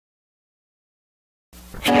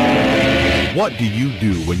What do you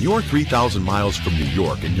do when you're 3,000 miles from New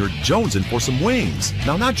York and you're jonesing for some wings?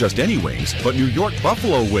 Now, not just any wings, but New York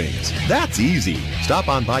Buffalo Wings. That's easy. Stop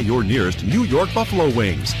on by your nearest New York Buffalo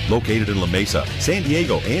Wings. Located in La Mesa, San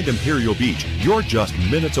Diego, and Imperial Beach, you're just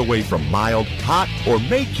minutes away from mild, hot, or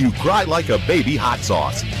make you cry like a baby hot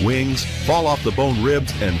sauce. Wings, fall off the bone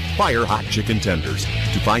ribs, and fire hot chicken tenders.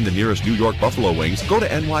 To find the nearest New York Buffalo Wings, go to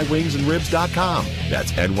nywingsandribs.com.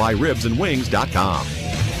 That's nyribsandwings.com.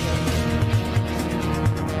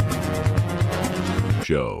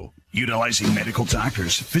 Show. Utilizing medical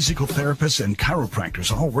doctors, physical therapists, and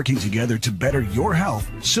chiropractors all working together to better your health,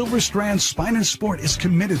 Silver Strand Spine and Sport is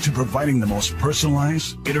committed to providing the most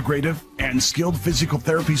personalized, integrative, and skilled physical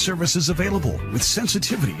therapy services available with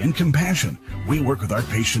sensitivity and compassion. We work with our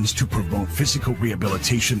patients to promote physical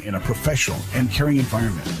rehabilitation in a professional and caring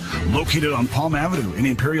environment. Located on Palm Avenue in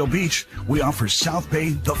Imperial Beach, we offer South Bay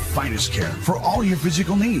the finest care for all your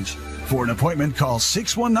physical needs. For an appointment, call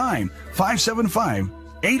 619-575-8887.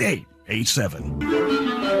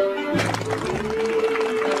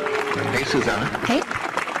 Hey, Susanna. Hey.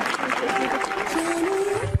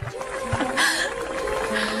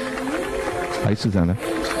 Hi, Susanna.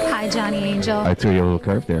 Hi, Johnny Angel. I threw you a little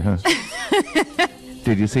curve there, huh?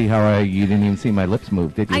 Did you see how you didn't even see my lips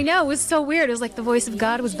move, did you? I know, it was so weird. It was like the voice of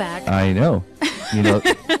God was back. I know. You know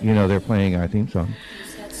they're playing our theme song.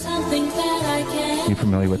 You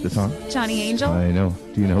familiar with the song? Johnny Angel? I know.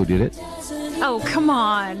 Do you know who did it? Oh, come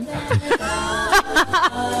on.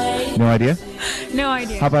 No idea? No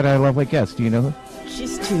idea. How about our lovely guest? Do you know who?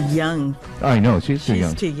 She's too young. I know, she's too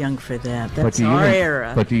young. She's too young for that. That's our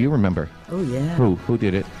era. But do you remember? Oh, yeah. Who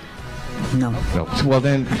did it? No. Well,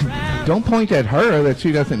 then, don't point at her that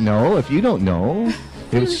she doesn't know. If you don't know,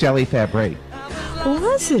 it was Shelley Fabre.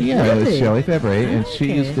 Was it? Yeah, really? It was Shelley Fabre, and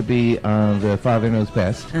she used to be on The Father Knows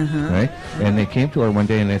Best, right? And they came to her one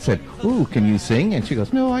day and they said, "Ooh, can you sing?" And she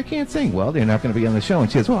goes, "No, I can't sing." "Well, they're not going to be on the show."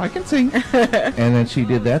 And she goes, "Well, I can sing." And then she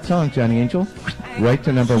did that song, Johnny Angel, right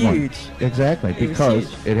to number one. Exactly,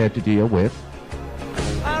 because it had to deal with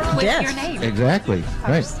death. Your name. Exactly,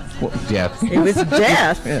 right. Well, death. It was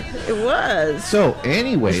death. Yeah. It was. So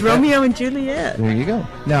anyway, it's Romeo and Juliet. There you go.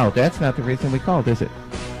 Now that's not the reason we called, is it?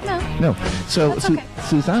 No. So, okay.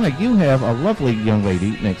 Susanna, you have a lovely young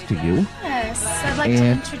lady next to you. Yes, I'd like to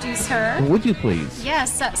introduce her. Would you please?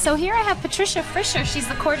 Yes. So here I have Patricia Frischer. She's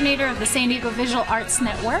the coordinator of the San Diego Visual Arts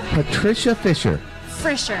Network. Patricia Frischer.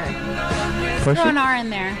 Frischer. Throw an R in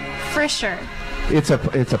there. Frischer. It's a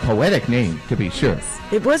poetic name, to be sure.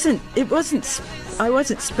 It wasn't. I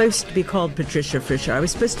wasn't supposed to be called Patricia Frischer. I was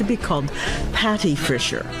supposed to be called Patty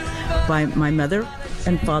Frischer. By my mother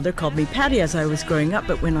and father called me Patty as I was growing up,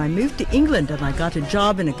 but when I moved to England and I got a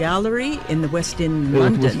job in a gallery in the West End in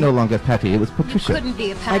London... It was no longer Patty, it was Patricia. Couldn't be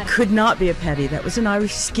a Patty. I could not be a Patty. That was an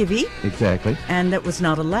Irish skivvy. Exactly. And that was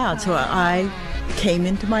not allowed, so I came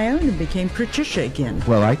into my own and became Patricia again.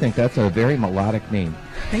 Well, I think that's a very melodic name.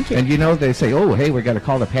 Thank you. And they say, "Oh, hey, we got to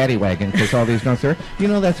call the paddy wagon because all these drunks are."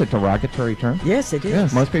 That's a derogatory term. Yes, it is. Yeah,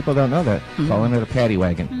 most people don't know that. Calling it a paddy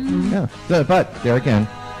wagon. Yeah. But there again,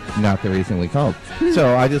 not the reason we called.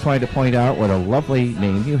 So I just wanted to point out what a lovely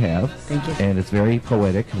name you have. Thank you. And it's very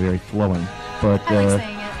poetic, very flowing. But I like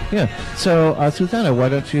saying it. yeah. So Susanna, why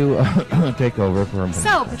don't you take over for a minute?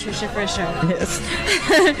 So, Patricia Frischer. Yes.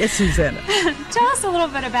 It's Susanna. Tell us a little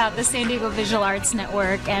bit about the San Diego Visual Arts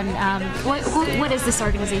Network and what is this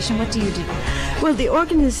organization? What do you do? Well, the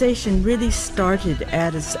organization really started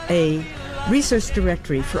as a resource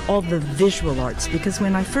directory for all the visual arts, because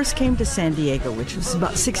when I first came to San Diego, which was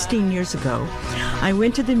about 16 years ago, I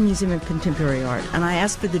went to the Museum of Contemporary Art and I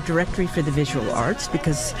asked for the directory for the visual arts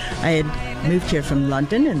because I had moved here from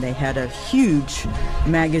London and they had a huge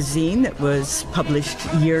magazine that was published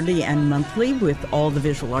yearly and monthly with all the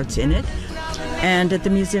visual arts in it. And at the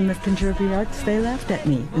Museum of Contemporary Arts, they laughed at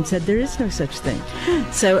me and said there is no such thing.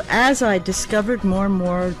 So as I discovered more and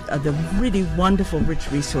more of the really wonderful, rich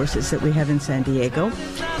resources that we have in San Diego,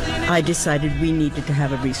 I decided we needed to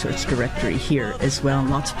have a resource directory here as well. And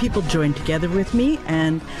lots of people joined together with me,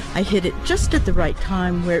 and I hit it just at the right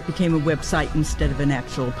time where it became a website instead of an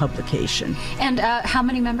actual publication. And how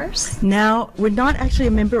many members? Now, we're not actually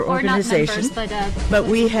a member organization, not members, but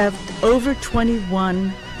we have over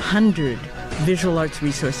 2,100 visual arts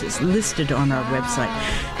resources listed on our website.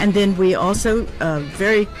 And then we also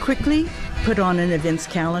very quickly put on an events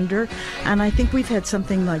calendar, and I think we've had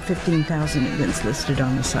something like 15,000 events listed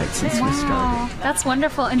on the site since we started. That's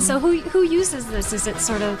wonderful. And so who uses this? Is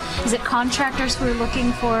it contractors who are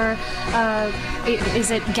looking for,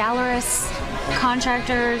 is it gallerists,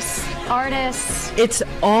 contractors, artists? It's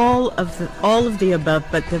all of the above,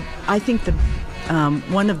 but I think the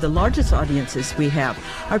one of the largest audiences we have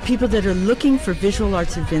are people that are looking for visual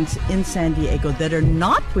arts events in San Diego that are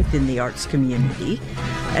not within the arts community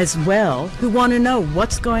as well, who want to know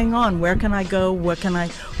what's going on, where can I go, where can I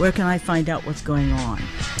find out what's going on.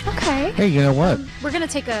 Okay. Hey, you know what? We're going to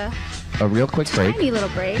take a real quick break. tiny little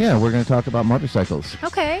break. Yeah, we're going to talk about motorcycles.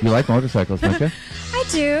 Okay. You like motorcycles, don't you? I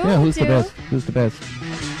do. Yeah, who's the best? Who's the best?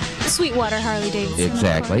 Sweetwater Harley Davidson.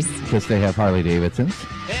 Exactly, because they have Harley Davidsons,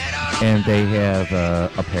 and they have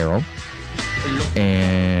apparel.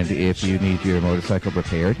 And if you need your motorcycle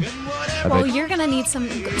repaired, well, you're gonna need some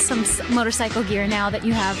motorcycle gear now that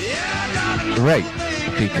you have. Right,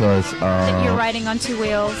 because that you're riding on two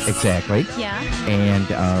wheels. Exactly. Yeah. And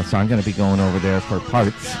so I'm going to be going over there for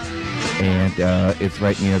parts, and it's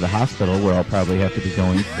right near the hospital where I'll probably have to be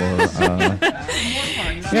going for.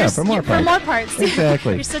 Yeah, for more parts. For more parts.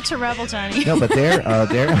 Exactly. You're such a rebel, Johnny. No, but they're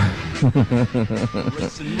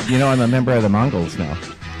you know, I'm a member of the Mongols now.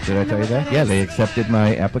 Did I tell you that? Yeah, they accepted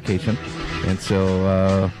my application, and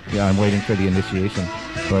so yeah, I'm waiting for the initiation.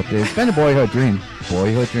 But it's been a boyhood dream to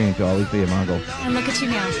always be a Mongol. And look at you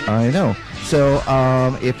now. I know. So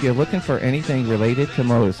if you're looking for anything related to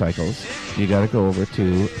motorcycles, you got to go over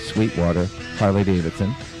to Sweetwater Harley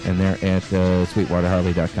Davidson, and they're at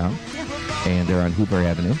sweetwaterharley.com. And they're on Hooper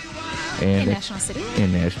Avenue. And in National City.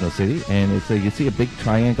 In National City. And it's you see a big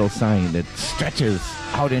triangle sign that stretches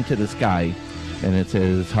out into the sky. And it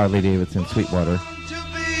says Harley Davidson Sweetwater.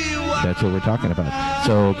 That's what we're talking about.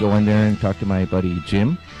 So go in there and talk to my buddy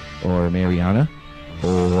Jim or Mariana.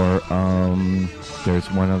 Or there's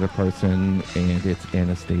one other person, and it's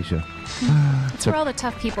Anastasia. That's where all the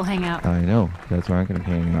tough people hang out. I know. That's where I'm going to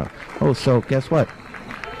be hanging out. Oh, so guess what?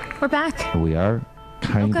 We're back. We are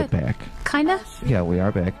kind of back. Kinda? Yeah, we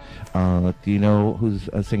are back. Do you know who's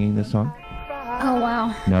singing this song? Oh,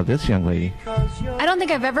 wow. Now, this young lady. I don't think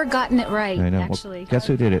I've ever gotten it right, I know. actually. Well, guess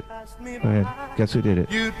who did it? Go ahead. Guess who did it?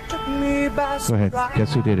 Go ahead.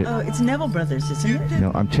 Guess who did it? Oh, it's Neville Brothers, isn't it?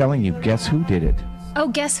 No, I'm telling you, guess who did it? Oh,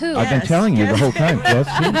 guess who? I've been telling you the whole time. Guess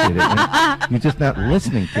who did it? You're just not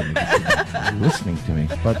listening to me.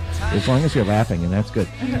 But as long as you're laughing, and that's good.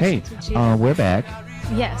 Hey, we're back.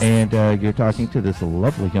 Yes. And you're talking to this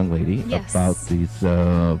lovely young lady about these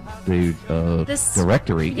this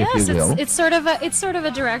directory, if you will. It's sort of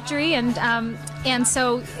a directory, and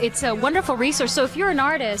so it's a wonderful resource. So if you're an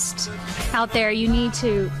artist out there, you need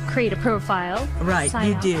to create a profile. Right,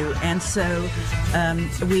 you do. And so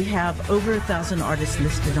we have over 1,000 artists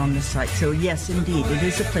listed on the site. So yes, indeed, it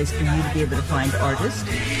is a place for you to be able to find artists.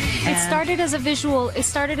 It started as a visual. It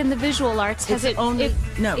started in the visual arts. No. Is it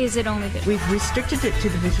only visual? We've restricted it to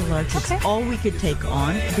the visual arts. Okay. It's all we could take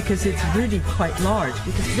on because it's really quite large.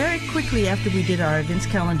 Because very quickly after we did our events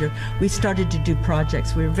calendar, we started to do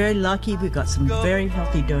projects. We were very lucky. We got some very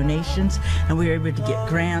healthy donations, and we were able to get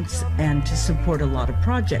grants and to support a lot of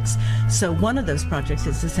projects. So one of those projects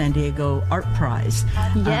is the San Diego Art Prize.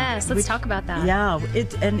 Yes, let's talk about that. Yeah,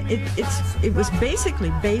 it was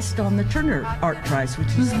basically based on the Turner Art Prize,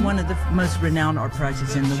 which is one of the most renowned art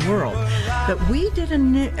prizes in the world. But we did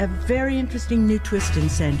a very interesting new twist in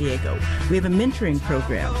San Diego. We have a mentoring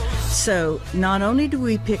program. So not only do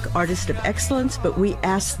we pick artists of excellence, but we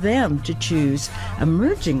ask them to choose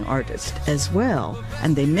emerging artists as well.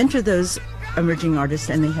 And they mentor those emerging artists,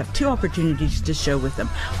 and they have 2 opportunities to show with them.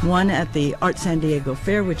 One at the Art San Diego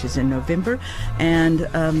Fair, which is in November, and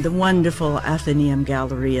the wonderful Athenaeum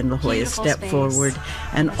Gallery in La Jolla Beautiful Step space. Forward,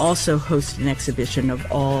 and also host an exhibition of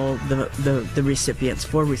all the recipients,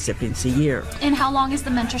 4 recipients a year. And how long is the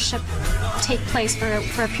mentorship take place for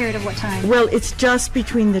a period of what time? Well, it's just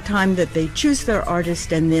between the time that they choose their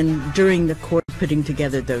artist and then during the course putting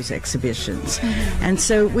together those exhibitions. And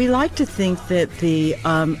so we like to think that the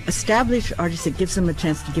established artists, it gives them a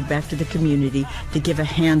chance to give back to the community, to give a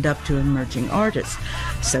hand up to emerging artists.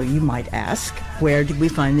 So you might ask, where did we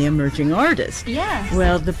find the emerging artist? Yes.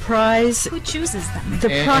 Well, the prize... Who chooses them?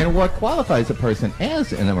 And what qualifies a person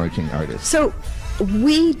as an emerging artist? So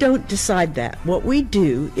we don't decide that. What we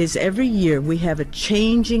do is every year we have a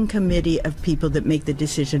changing committee of people that make the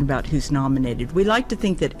decision about who's nominated. We like to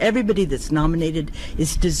think that everybody that's nominated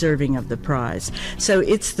is deserving of the prize. So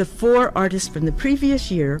it's the 4 artists from the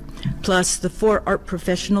previous year plus the 4 art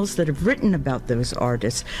professionals that have written about those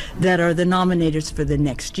artists that are the nominators for the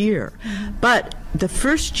next year. But the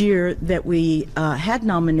first year that we had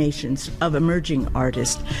nominations of emerging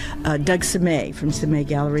artists, Doug Semay from Semay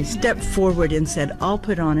Gallery stepped forward and said, I'll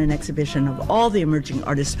put on an exhibition of all the emerging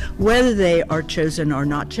artists, whether they are chosen or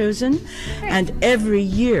not chosen. And every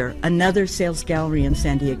year, another sales gallery in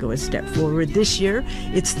San Diego has stepped forward. This year,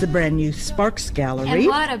 it's the brand new Sparks Gallery. And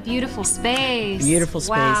what a beautiful space. Beautiful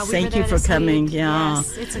space. Wow, Thank you for coming. Yeah.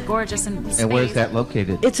 Yes, it's a gorgeous space. And where's that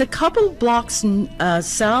located? It's a couple blocks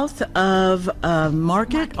south of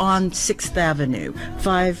Market on 6th Avenue,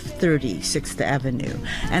 530 6th Avenue.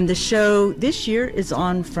 And the show this year is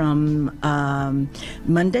on from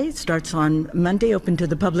Monday. It starts on Monday, open to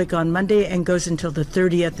the public on Monday, and goes until the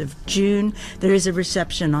 30th of June. There is a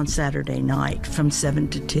reception on Saturday night from 7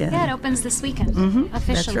 to 10. Yeah, it opens this weekend,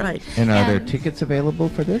 officially. That's right. And are there tickets available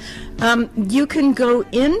for this? You can go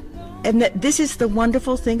in. And this is the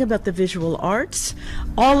wonderful thing about the visual arts.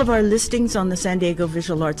 All of our listings on the San Diego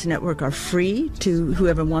Visual Arts Network are free to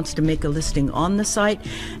whoever wants to make a listing on the site.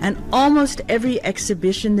 And almost every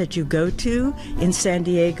exhibition that you go to in San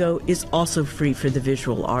Diego is also free for the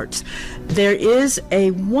visual arts. There is a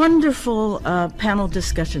wonderful panel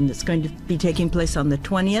discussion that's going to be taking place on the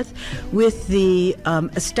 20th with the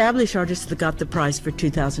established artists that got the prize for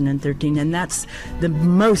 2013. And that's the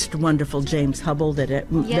most wonderful James Hubble that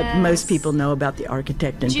most people know about, the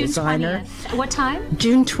architect and June designer. 20th. What time?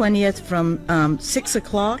 June 20th from 6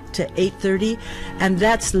 o'clock to 8:30, and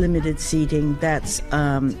that's limited seating. That's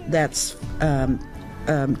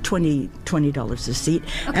 $20 a seat.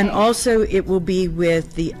 Okay. And also it will be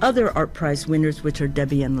with the other art prize winners, which are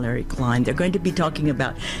Debbie and Larry Klein. They're going to be talking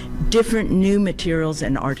about different new materials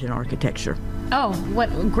in art and architecture. Oh, what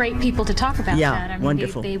great people to talk about Yeah, that. I mean,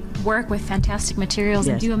 wonderful. They work with fantastic materials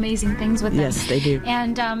and Yes. do amazing things with them. Yes, they do.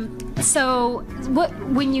 And so,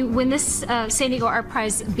 when this San Diego Art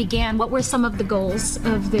Prize began, what were some of the goals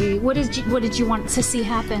of what did you want to see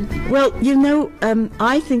happen? Well,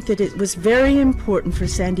 I think that it was very important for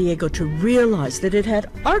San Diego to realize that it had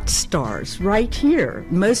art stars right here.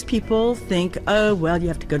 Most people think, oh, well, you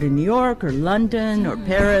have to go to New York or London or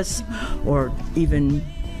Paris or even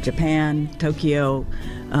Japan, Tokyo,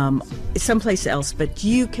 someplace else, but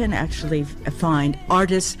you can actually find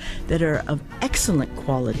artists that are of excellent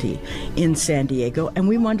quality in San Diego, and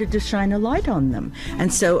we wanted to shine a light on them.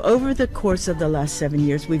 And so over the course of the last 7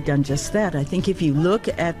 years, we've done just that. I think if you look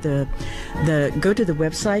at go to the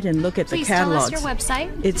website and look at the catalogs. Please tell us your website.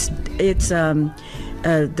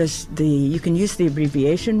 You can use the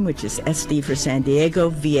abbreviation, which is SD for San Diego,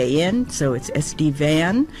 VAN, so it's SD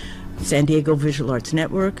Van, San Diego Visual Arts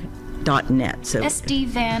Network.net. So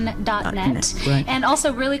sdvan.net. Right. And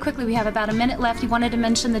also, really quickly, we have about a minute left. You wanted to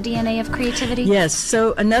mention the DNA of creativity? Yes,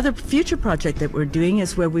 so another future project that we're doing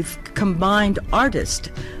is where we've combined artists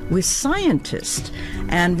with scientists,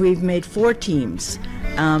 and we've made 4 teams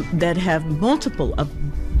that have multiple of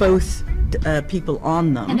both people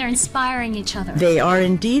on them. And they're inspiring each other. They are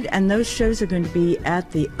indeed, and those shows are going to be at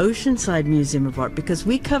the Oceanside Museum of Art, because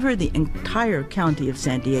we cover the entire county of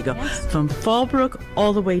San Diego, from Fallbrook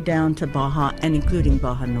all the way down to Baja, and including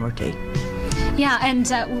Baja Norte. Yeah, and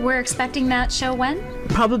we're expecting that show when?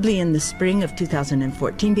 Probably in the spring of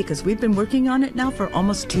 2014, because we've been working on it now for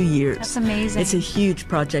almost 2 years. That's amazing. It's a huge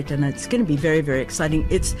project, and it's going to be very, very exciting.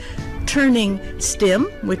 It's turning STEM,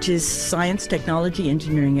 which is science, technology,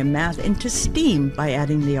 engineering, and math, into STEAM by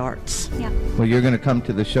adding the arts. Yeah. Well, you're going to come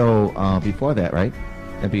to the show before that, right?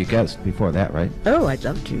 And be a guest before that, right? Oh, I'd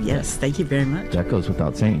love to. Yes, thank you very much. That goes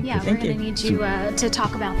without saying. Yeah, we're Thank going to you. need you to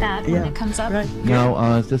talk about that when it comes up. Right.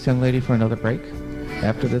 Now, is this young lady for another break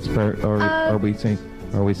after this, or are we saying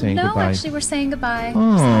No, goodbye? actually, we're saying goodbye.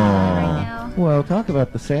 Oh, We're saying goodbye right now. Well, talk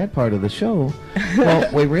about the sad part of the show. Well,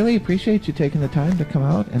 we really appreciate you taking the time to come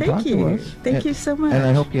out and talk to us. Thank you so much. And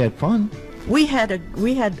I hope you had fun. We had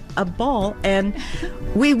a ball, and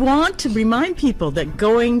we want to remind people that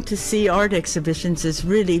going to see art exhibitions is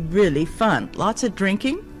really, really fun. Lots of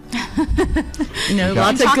drinking,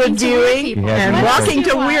 lots of Talking good to weird viewing, people. and What else walking do to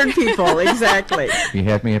you want? weird people. Exactly. You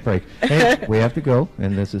had me at break. Hey, we have to go,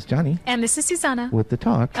 and this is Johnny And this is Susanna with the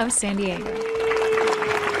talk. of San Diego.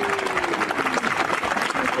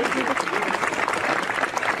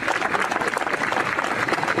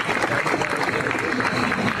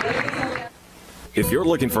 If you're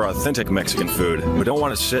looking for authentic Mexican food, but don't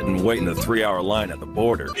want to sit and wait in a 3-hour line at the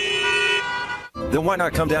border, then why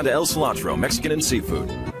not come down to El Cilantro Mexican and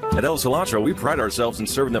Seafood? At El Cilantro, we pride ourselves in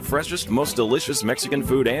serving the freshest, most delicious Mexican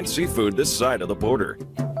food and seafood this side of the border.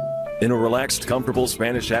 In a relaxed, comfortable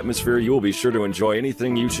Spanish atmosphere, you will be sure to enjoy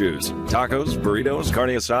anything you choose. Tacos, burritos, carne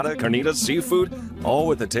asada, carnitas, seafood, all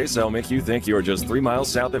with a taste that'll make you think you are just 3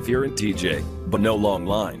 miles south of here in TJ, but no long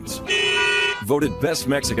lines. voted Best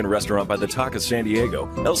Mexican Restaurant by the Talk of San Diego,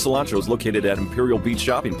 El Cilantro is located at Imperial Beach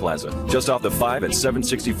Shopping Plaza, just off the 5 at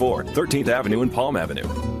 764 13th Avenue and Palm Avenue.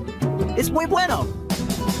 Es muy bueno.